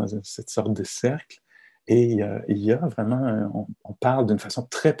pris dans cette sorte de cercle Et il y a vraiment, on parle d'une façon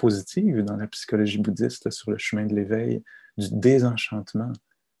très positive dans la psychologie bouddhiste là, sur le chemin de l'éveil, du désenchantement.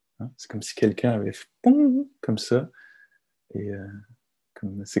 Hein? C'est comme si quelqu'un avait fait poum, comme ça. Et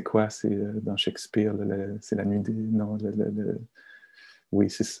c'est quoi? C'est dans Shakespeare, c'est la nuit des... Non, oui,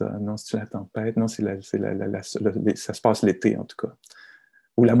 c'est ça. Non, c'est la tempête. Non, c'est ça se passe l'été, en tout cas.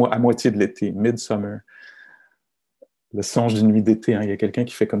 Ou à moitié de l'été, midsummer. Le songe d'une nuit d'été, hein. Il y a quelqu'un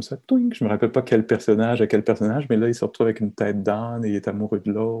qui fait comme ça. Touing! Je ne me rappelle pas quel personnage à quel personnage, mais là, il se retrouve avec une tête d'âne et il est amoureux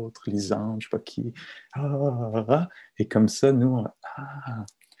de l'autre, Lisande, je ne sais pas qui. Ah, ah, ah, ah. Et comme ça, nous, ah.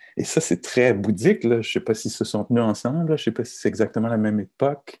 Et ça, c'est très bouddhique. Là. Je ne sais pas s'ils se sont tenus ensemble. Là. Je ne sais pas si c'est exactement la même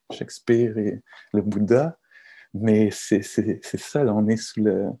époque, Shakespeare et le Bouddha. Mais c'est ça, là, on est sous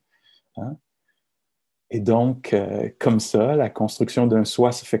le... Hein? Et donc, comme ça, la construction d'un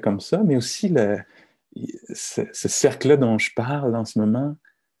soi se fait comme ça, mais aussi ce cercle-là dont je parle en ce moment,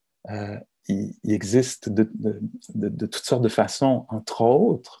 euh, il existe de toutes sortes de façons, entre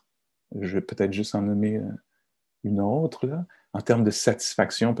autres, je vais peut-être juste en nommer une autre, là, en termes de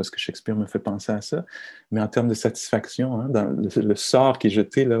satisfaction, parce que Shakespeare me fait penser à ça, mais en termes de satisfaction, hein, dans le sort qui est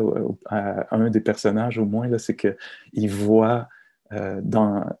jeté là, à un des personnages au moins, c'est qu'il voit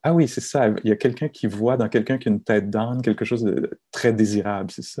Ah oui, c'est ça, il y a quelqu'un qui voit dans quelqu'un qui a une tête d'âne quelque chose de très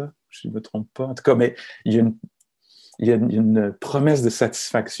désirable, c'est ça? Je ne me trompe pas. En tout cas, mais il y a une promesse de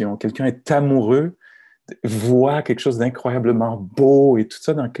satisfaction. Quelqu'un est amoureux, voit quelque chose d'incroyablement beau et tout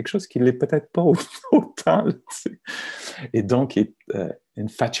ça dans quelque chose qui ne l'est peut-être pas autant. Là, et donc, est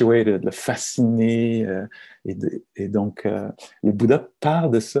infatuated, le fasciné. Et donc, le Bouddha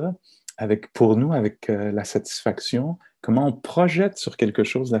parle de ça pour nous, avec la satisfaction. Comment on projette sur quelque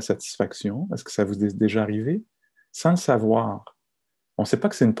chose la satisfaction? Est-ce que ça vous est déjà arrivé? Sans le savoir. On ne sait pas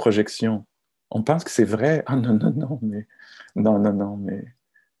que c'est une projection. On pense que c'est vrai. Ah non, non, non, mais... Non, non, non, mais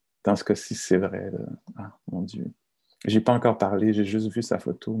dans ce cas-ci, c'est vrai. Là. Ah, mon Dieu. J'ai pas encore parlé, j'ai juste vu sa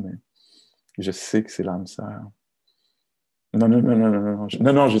photo, mais je sais que c'est l'âme sœur. Non, non, non, non, non, non,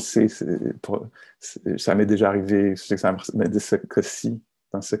 non, non, je sais, ça m'est déjà arrivé, je sais que mais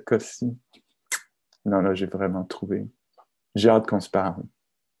dans ce cas-ci, non, là, j'ai vraiment trouvé. J'ai hâte qu'on se parle,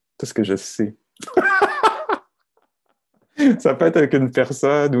 parce que je sais. Ça peut être avec une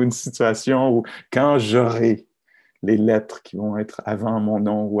personne ou une situation où quand j'aurai les lettres qui vont être avant mon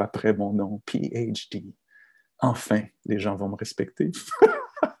nom ou après mon nom, PhD, enfin, les gens vont me respecter.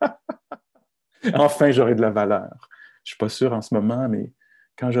 Enfin, j'aurai de la valeur. Je ne suis pas sûr en ce moment, mais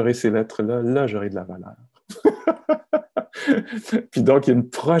quand j'aurai ces lettres-là, là, j'aurai de la valeur. Puis donc, il y a une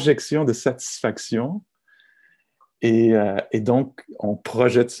projection de satisfaction. Et donc, on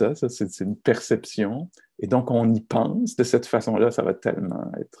projette ça c'est une perception. Et donc, on y pense de cette façon-là, ça va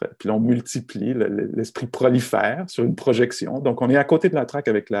tellement être... Puis là, on multiplie, l'esprit prolifère sur une projection. Donc, on est à côté de la traque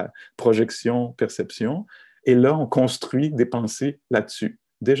avec la projection-perception. Et là, on construit des pensées là-dessus.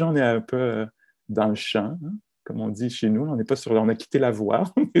 Déjà, on est un peu dans le champ, hein, comme on dit chez nous. On n'est pas on a quitté la voie,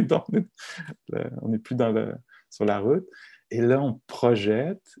 on n'est plus sur la route. Et là, on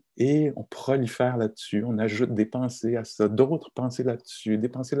projette et on prolifère là-dessus. On ajoute des pensées à ça, d'autres pensées là-dessus, des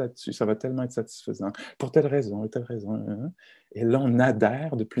pensées là-dessus. Ça va tellement être satisfaisant pour telle raison et telle raison. Hein. Et là, on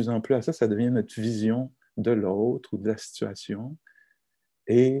adhère de plus en plus à ça. Ça devient notre vision de l'autre ou de la situation.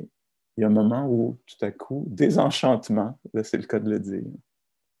 Et il y a un moment où, tout à coup, désenchantement, là, c'est le cas de le dire.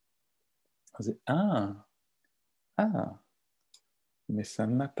 On dit, ah, mais ça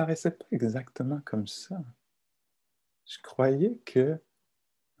ne m'apparaissait pas exactement comme ça. Je croyais que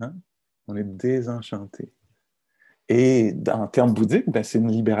hein, on est désenchanté. Et en termes bouddhiques, ben, c'est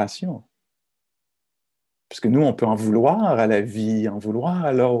une libération. Puisque nous, on peut en vouloir à la vie, en vouloir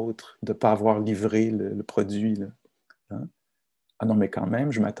à l'autre, de ne pas avoir livré le produit. Là. Hein? Ah non, mais quand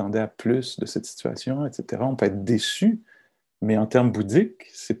même, je m'attendais à plus de cette situation, etc. On peut être déçu, mais en termes bouddhiques,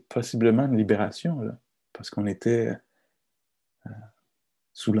 c'est possiblement une libération, là, parce qu'on était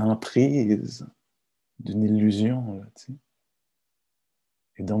sous l'emprise d'une illusion. Là, tu sais.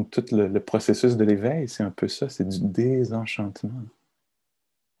 Et donc, tout le processus de l'éveil, c'est un peu ça, c'est du désenchantement.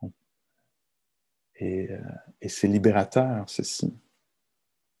 Et, et c'est libérateur, ceci.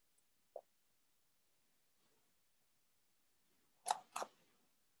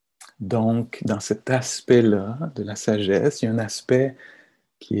 Donc, dans cet aspect-là de la sagesse, il y a un aspect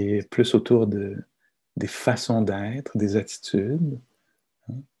qui est plus autour des façons d'être, des attitudes.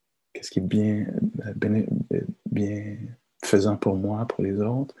 Hein. Qu'est-ce qui est bien faisant pour moi, pour les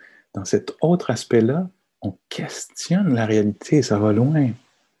autres. Dans cet autre aspect-là, on questionne la réalité, ça va loin.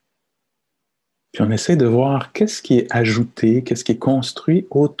 Puis on essaie de voir qu'est-ce qui est ajouté, qu'est-ce qui est construit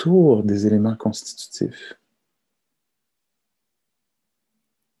autour des éléments constitutifs.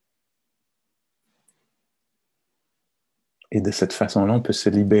 Et de cette façon-là, on peut se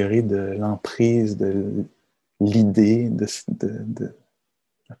libérer de l'emprise, de l'idée, de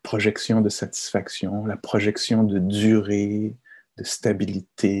la projection de satisfaction, la projection de durée, de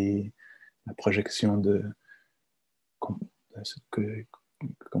stabilité, la projection qu'on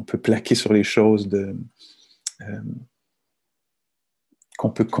peut plaquer sur les choses, euh, qu'on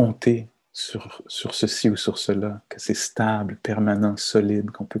peut compter sur ceci ou sur cela, que c'est stable, permanent,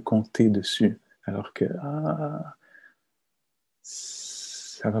 solide, qu'on peut compter dessus, alors que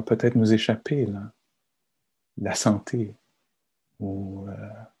ça va peut-être nous échapper, là. La santé, ou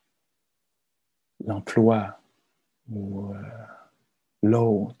l'emploi, ou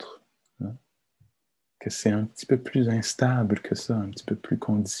l'autre, hein, que c'est un petit peu plus instable que ça, un petit peu plus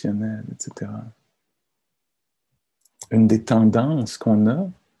conditionnel, etc. Une des tendances qu'on a,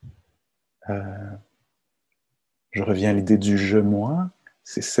 je reviens à l'idée du je-moi,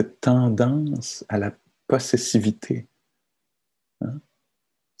 c'est cette tendance à la possessivité, hein,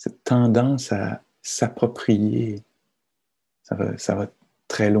 cette tendance à s'approprier. Ça va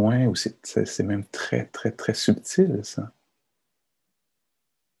très loin, ou c'est même très, très, très subtil, ça.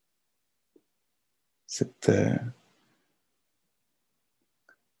 Cette,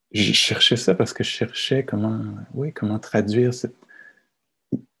 je cherchais ça parce que je cherchais comment traduire cette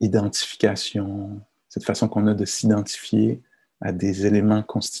identification, cette façon qu'on a de s'identifier à des éléments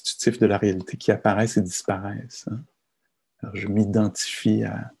constitutifs de la réalité qui apparaissent et disparaissent, hein. Alors, je m'identifie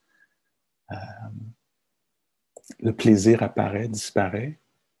le plaisir apparaît, disparaît,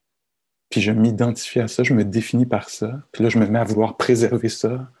 puis je m'identifie à ça, je me définis par ça, puis là, je me mets à vouloir préserver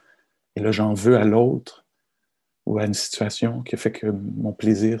ça, et là, j'en veux à l'autre ou à une situation qui a fait que mon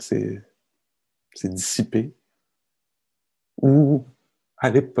plaisir s'est dissipé, ou à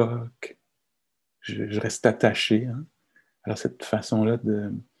l'époque, je reste attaché, hein. Alors, cette façon-là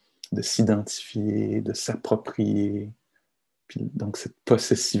de s'identifier, de s'approprier, puis donc cette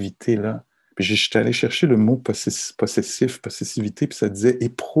possessivité-là. Puis je suis allé chercher le mot possessif, possessivité, puis ça disait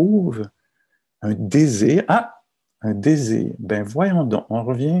éprouve un désir. Ah, un désir. Ben voyons donc, on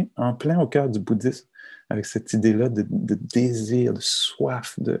revient en plein au cœur du bouddhisme avec cette idée-là de désir, de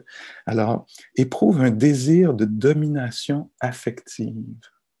soif. Alors, éprouve un désir de domination affective.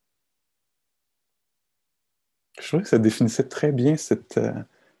 Je trouvais que ça définissait très bien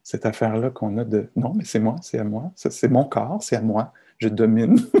cette affaire-là qu'on a de non, mais c'est moi, c'est à moi, c'est mon corps, c'est à moi, je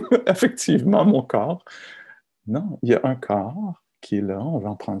domine effectivement mon corps. Non, il y a un corps qui est là, on veut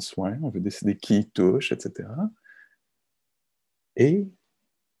en prendre soin, on veut décider qui y touche, etc. Et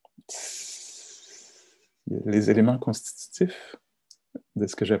les éléments constitutifs de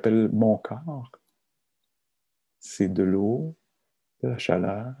ce que j'appelle mon corps, c'est de l'eau, de la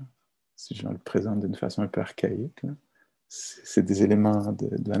chaleur, si je le présente d'une façon un peu archaïque, c'est des éléments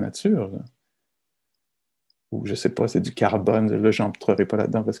de la nature, là. Ou je ne sais pas, c'est du carbone, là, je n'entrerai pas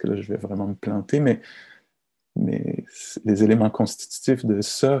là-dedans parce que là, je vais vraiment me planter, mais les éléments constitutifs de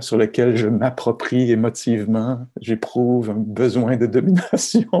ça sur lesquels je m'approprie émotivement, j'éprouve un besoin de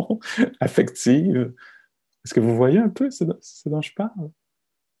domination affective. Est-ce que vous voyez un peu ce dont je parle?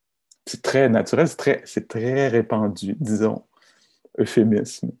 C'est très naturel, c'est très répandu, disons,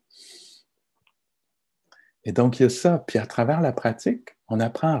 euphémisme. Et donc, il y a ça. Puis à travers la pratique, on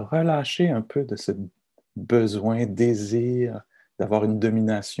apprend à relâcher un peu de ce besoin, désir d'avoir une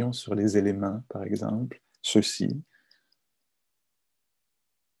domination sur les éléments, par exemple, ceux-ci.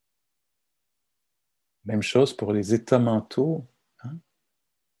 Même chose pour les états mentaux, hein?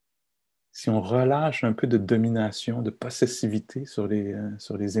 Si on relâche un peu de domination, de possessivité sur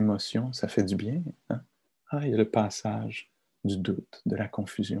les émotions, ça fait du bien, hein? Ah, il y a le passage du doute, de la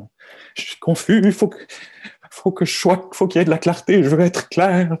confusion. Je suis confus, faut que je sois, faut qu'il y ait de la clarté, je veux être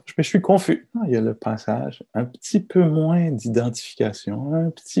clair, mais je suis confus. Ah, il y a le passage, un petit peu moins d'identification,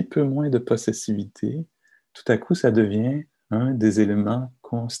 un petit peu moins de possessivité. Tout à coup, ça devient un des éléments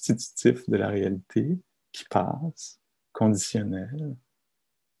constitutifs de la réalité qui passe, conditionnel.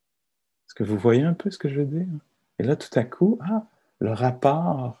 Est-ce que vous voyez un peu ce que je veux dire? Et là, tout à coup, le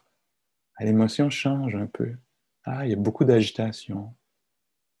rapport à l'émotion change un peu. Ah, il y a beaucoup d'agitation.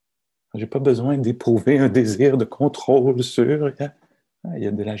 Je n'ai pas besoin d'éprouver un désir de contrôle sur. Il y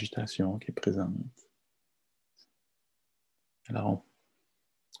a de l'agitation qui est présente. Alors,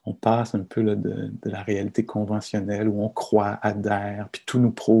 on passe un peu là, de la réalité conventionnelle où on croit, adhère, puis tout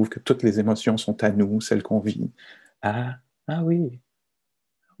nous prouve que toutes les émotions sont à nous, celles qu'on vit. Ah oui,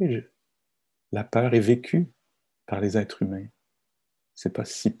 la peur est vécue par les êtres humains. C'est pas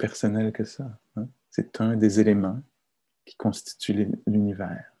si personnel que ça, hein? C'est un des éléments qui constituent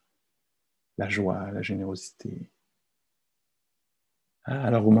l'univers. La joie, la générosité. Ah,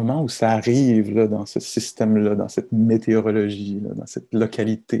 alors au moment où ça arrive là, dans ce système-là, dans cette météorologie, là, dans cette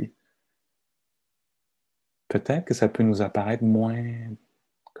localité, peut-être que ça peut nous apparaître moins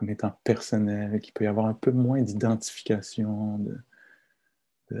comme étant personnel, qu'il peut y avoir un peu moins d'identification.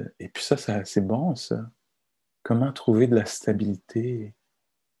 Et puis ça c'est bon, ça. Comment trouver de la stabilité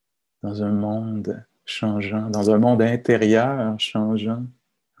dans un monde changeant, dans un monde intérieur changeant,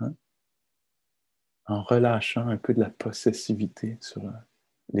 hein, en relâchant un peu de la possessivité sur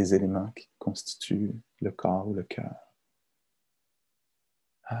les éléments qui constituent le corps ou le cœur.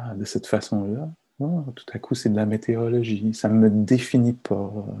 Ah, de cette façon-là, oh, tout à coup, c'est de la météorologie. Ça ne me définit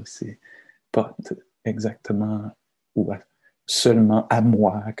pas. C'est pas exactement ou seulement à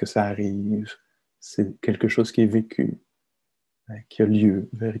moi que ça arrive. C'est quelque chose qui est vécu, qui a lieu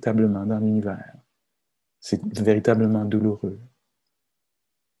véritablement dans l'univers. C'est véritablement douloureux.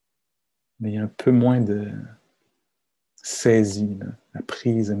 Mais il y a un peu moins de saisie. Là. La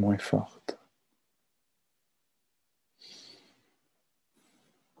prise est moins forte.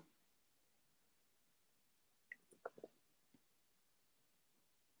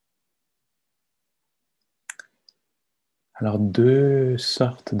 Alors, deux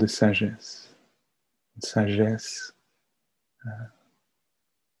sortes de sagesse. Une sagesse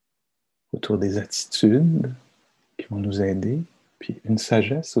autour des attitudes qui vont nous aider, puis une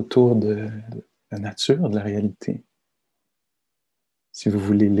sagesse autour de la nature, de la réalité. Si vous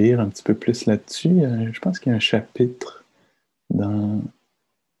voulez lire un petit peu plus là-dessus, je pense qu'il y a un chapitre dans...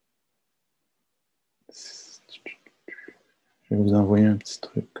 Je vais vous envoyer un petit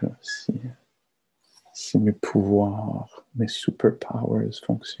truc là, si mes pouvoirs, mes superpowers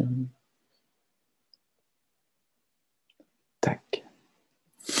fonctionnent. Tac.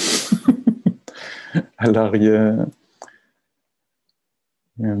 Alors, il y a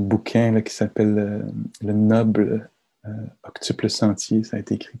un bouquin là, qui s'appelle Le noble octuple sentier. Ça a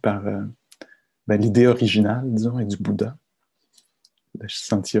été écrit par l'idée originale, disons, est du Bouddha, le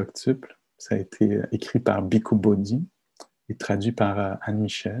sentier octuple. Ça a été écrit par Bhikkhu Bodhi et traduit par Anne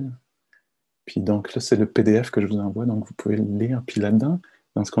Michel. Puis donc là, c'est le PDF que je vous envoie, donc vous pouvez le lire. Puis là-dedans,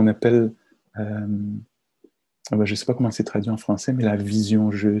 dans ce qu'on appelle, je ne sais pas comment c'est traduit en français, mais la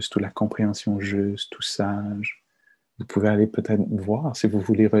vision juste ou la compréhension juste ou sage. Vous pouvez aller peut-être voir si vous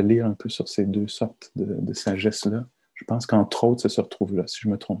voulez relire un peu sur ces deux sortes de sagesse-là. Je pense qu'entre autres, ça se retrouve là, si je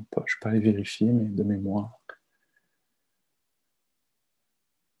ne me trompe pas. Je ne peux pas aller vérifier, mais de mémoire.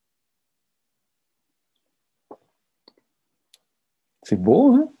 C'est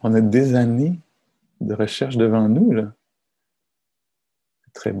beau, hein? On a des années de recherche devant nous, là.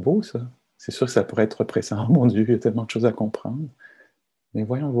 C'est très beau, ça. C'est sûr que ça pourrait être oppressant. Oh mon Dieu, il y a tellement de choses à comprendre. Mais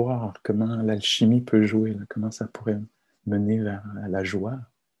voyons voir comment l'alchimie peut jouer, là, comment ça pourrait mener vers la joie,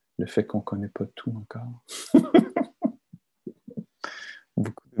 le fait qu'on ne connaît pas tout encore.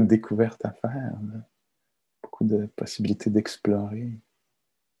 Beaucoup de découvertes à faire, là. Beaucoup de possibilités d'explorer.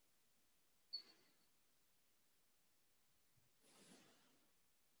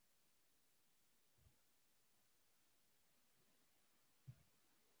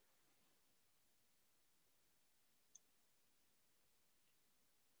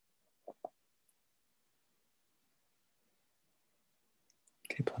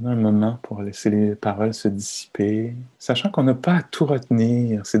 Okay, prenons un moment pour laisser les paroles se dissiper, sachant qu'on n'a pas à tout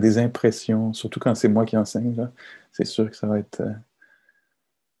retenir, c'est des impressions, surtout quand c'est moi qui enseigne, là. C'est sûr que ça va être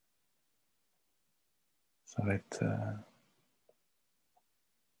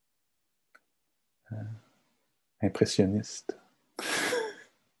impressionniste.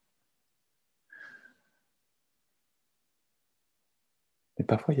 Mais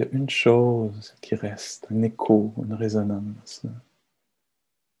parfois, il y a une chose qui reste, un écho, une résonance, là.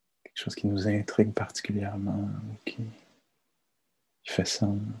 Quelque chose qui nous intrigue particulièrement, ou qui fait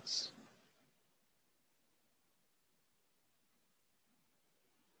sens.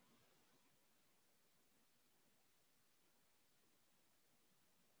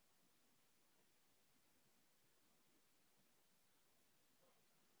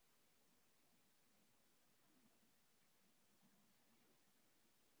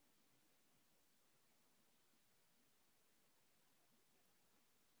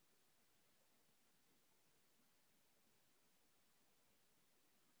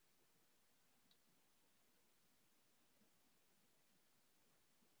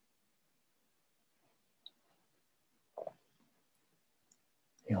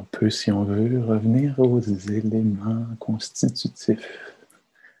 Et on peut, si on veut, revenir aux éléments constitutifs,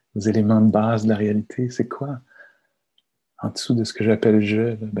 aux éléments de base de la réalité. C'est quoi? En dessous de ce que j'appelle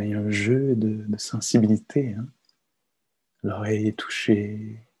jeu, là, ben, il y a un jeu de sensibilité. Hein? L'oreille est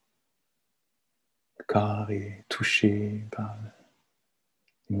touchée, le corps est touché par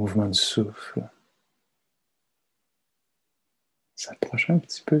le mouvement du souffle, s'approche un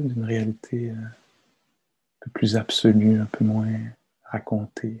petit peu d'une réalité un peu plus absolue, un peu moins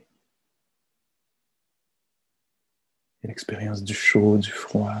racontée. Et l'expérience du chaud, du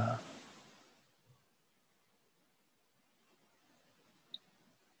froid.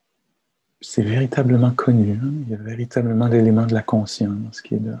 C'est véritablement connu, hein? Il y a véritablement l'élément de la conscience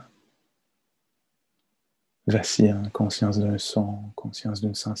qui est là. Vacillant, conscience d'un son, conscience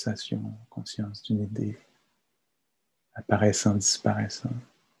d'une sensation, conscience d'une idée, apparaissant, disparaissant.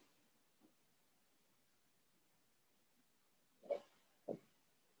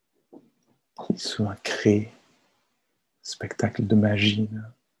 Qui souvent crée spectacle de magie,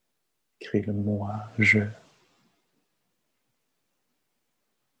 là. Crée le moi, je.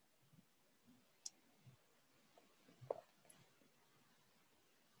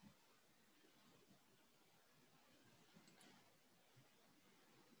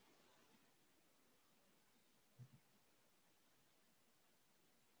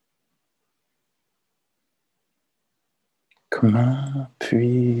 Comment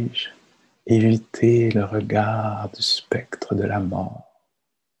puis-je éviter le regard du spectre de la mort?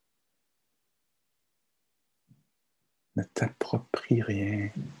 Ne t'approprie rien,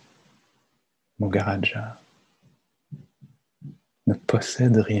 Mogaraja. Ne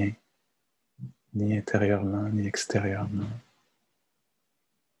possède rien, ni intérieurement, ni extérieurement.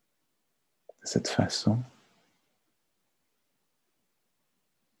 De cette façon,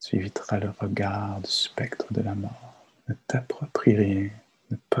 tu éviteras le regard du spectre de la mort. Ne t'approprie rien,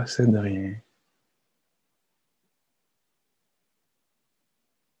 ne possède rien.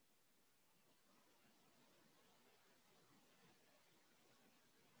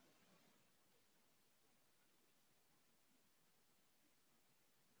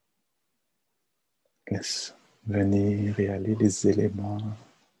 Laisse venir et aller les éléments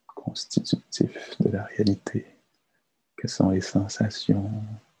constitutifs de la réalité, que sont les sensations,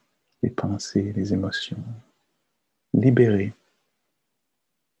 les pensées, les émotions. Libérés.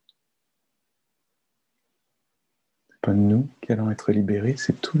 Ce n'est pas nous qui allons être libérés,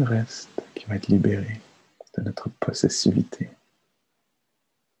 c'est tout le reste qui va être libéré de notre possessivité.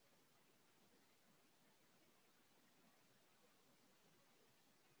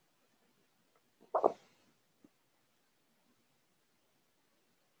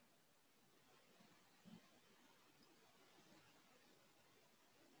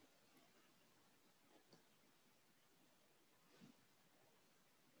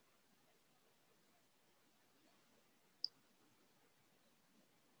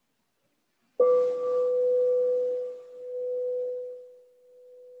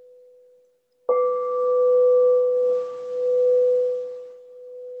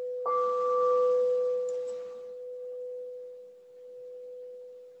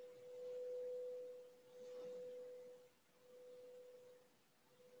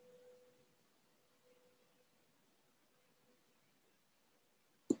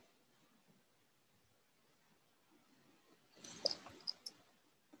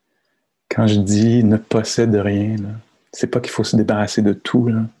 Quand je dis ne possède rien, c'est pas qu'il faut se débarrasser de tout.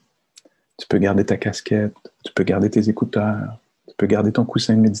 Là. Tu peux garder ta casquette, tu peux garder tes écouteurs, tu peux garder ton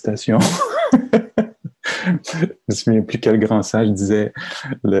coussin de méditation. Je me souviens plus quel grand sage disait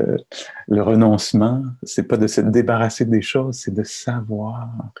le renoncement, c'est pas de se débarrasser des choses, c'est de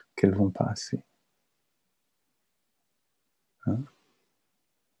savoir qu'elles vont passer. Hein?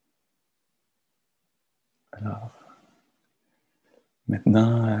 Alors,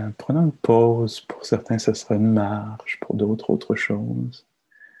 maintenant, prenons une pause. Pour certains, ce sera une marche, pour d'autres, autre chose.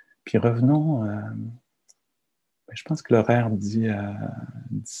 Puis revenons, je pense que l'horaire dit à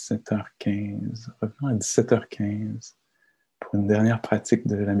 17h15. Revenons à 17h15 pour une dernière pratique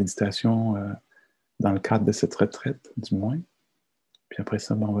de la méditation dans le cadre de cette retraite, du moins. Puis après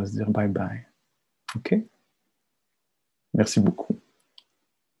ça, on va se dire bye-bye. OK? Merci beaucoup.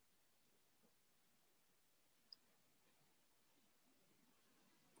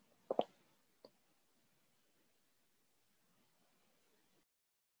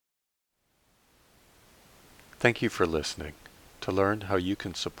 Thank you for listening. To learn how you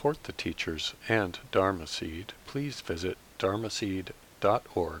can support the teachers and Dharma Seed, please visit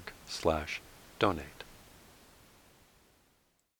dharmaseed.org/donate.